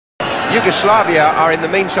Yugoslavia are in the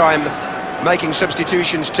meantime making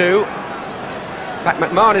substitutions too. In fact,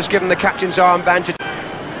 McMahon has given the captain's armband to...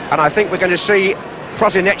 And I think we're going to see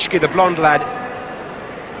Prosinecki, the blonde lad.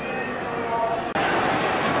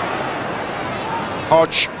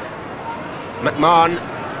 Hodge, McMahon.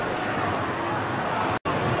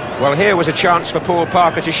 Well, here was a chance for Paul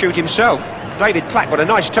Parker to shoot himself. David Plack, what a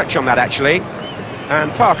nice touch on that, actually.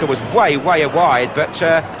 And Parker was way wide, but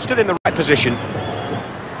still in the right position.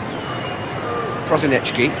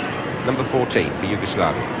 Prosinecki, number 14 for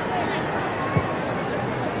Yugoslavia.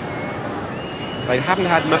 They haven't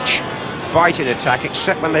had much bite in attack,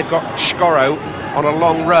 except when they've got Skoro on a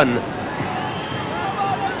long run.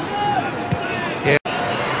 Here.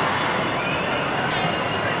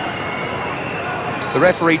 The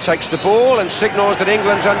referee takes the ball and signals that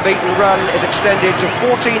England's unbeaten run is extended to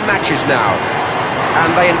 14 matches now.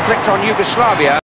 And they inflict on Yugoslavia